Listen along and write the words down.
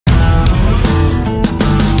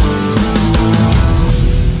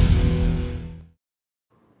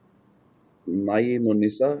Naeem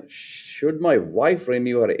Unisa, should my wife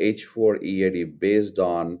renew her H4-EAD based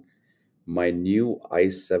on my new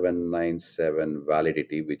I-797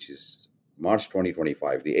 validity, which is March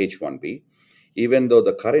 2025, the H1B, even though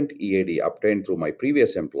the current EAD obtained through my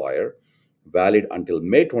previous employer, valid until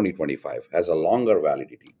May 2025, has a longer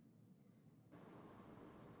validity?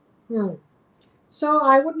 So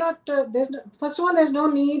I would not, first of all, there's no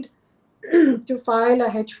need to file a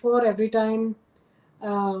H4 every time,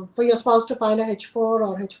 for your spouse to file a H4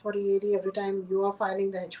 or H4-EAD every time you are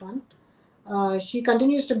filing the H1. She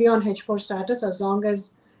continues to be on H4 status as long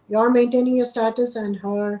as you're maintaining your status and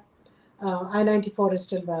her I-94 is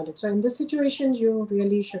still valid. So in this situation, you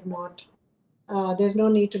really should not, there's no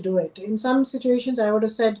need to do it. In some situations, I would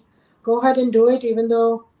have said, go ahead and do it, even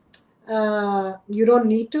though you don't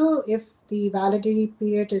need to if the validity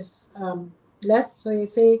period is less. So you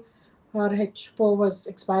say her H4 was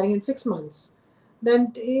expiring in 6 months,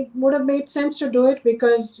 then it would have made sense to do it,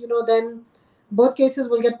 because then both cases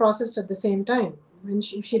will get processed at the same time. When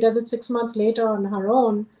if she does it 6 months later on her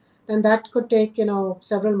own, then that could take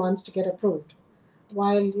several months to get approved.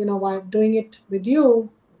 While doing it with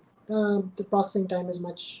you, the processing time is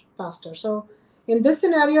much faster. So in this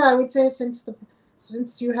scenario, I would say since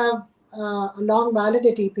you have a long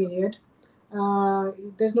validity period,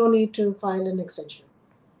 there's no need to file an extension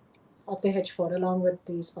of the H4 along with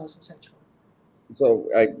the spouse's H1. So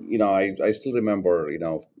I still remember,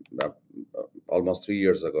 uh, almost 3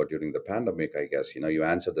 years ago during the pandemic, I guess, you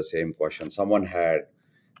answered the same question. Someone had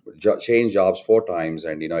changed jobs 4 times,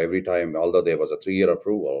 and every time, although there was a 3-year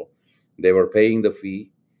approval, they were paying the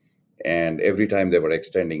fee, and every time they were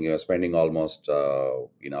extending, spending almost a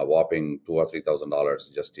whopping $2,000 or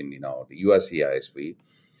 $3,000 just in the USCIS fee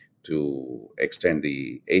to extend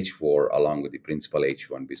the H4 along with the principal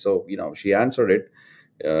H1B. So she answered it.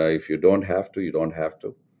 If you don't have to, you don't have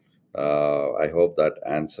to. I hope that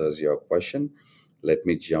answers your question. Let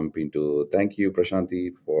me jump into. Thank you,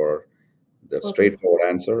 Prashanti, for the Okay. straightforward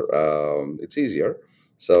answer. It's easier,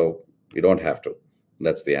 so you don't have to.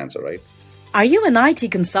 That's the answer, right? Are you an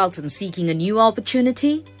IT consultant seeking a new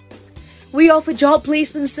opportunity? We offer job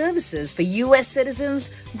placement services for US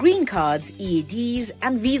citizens, green cards, EADs,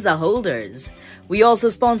 and visa holders. We also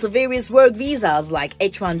sponsor various work visas like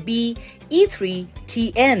H1B, E3,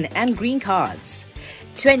 TN, and green cards.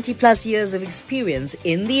 20 plus years of experience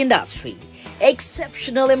in the industry.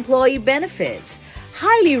 Exceptional employee benefits.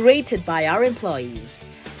 Highly rated by our employees.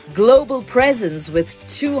 Global presence with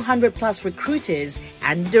 200 plus recruiters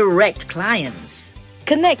and direct clients.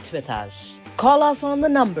 Connect with us. Call us on the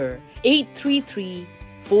number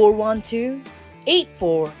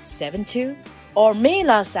 833-412-8472 or mail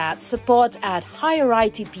us at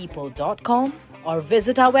support@higheritpeople.com or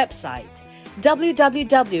visit our website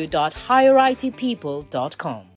www.higheritpeople.com.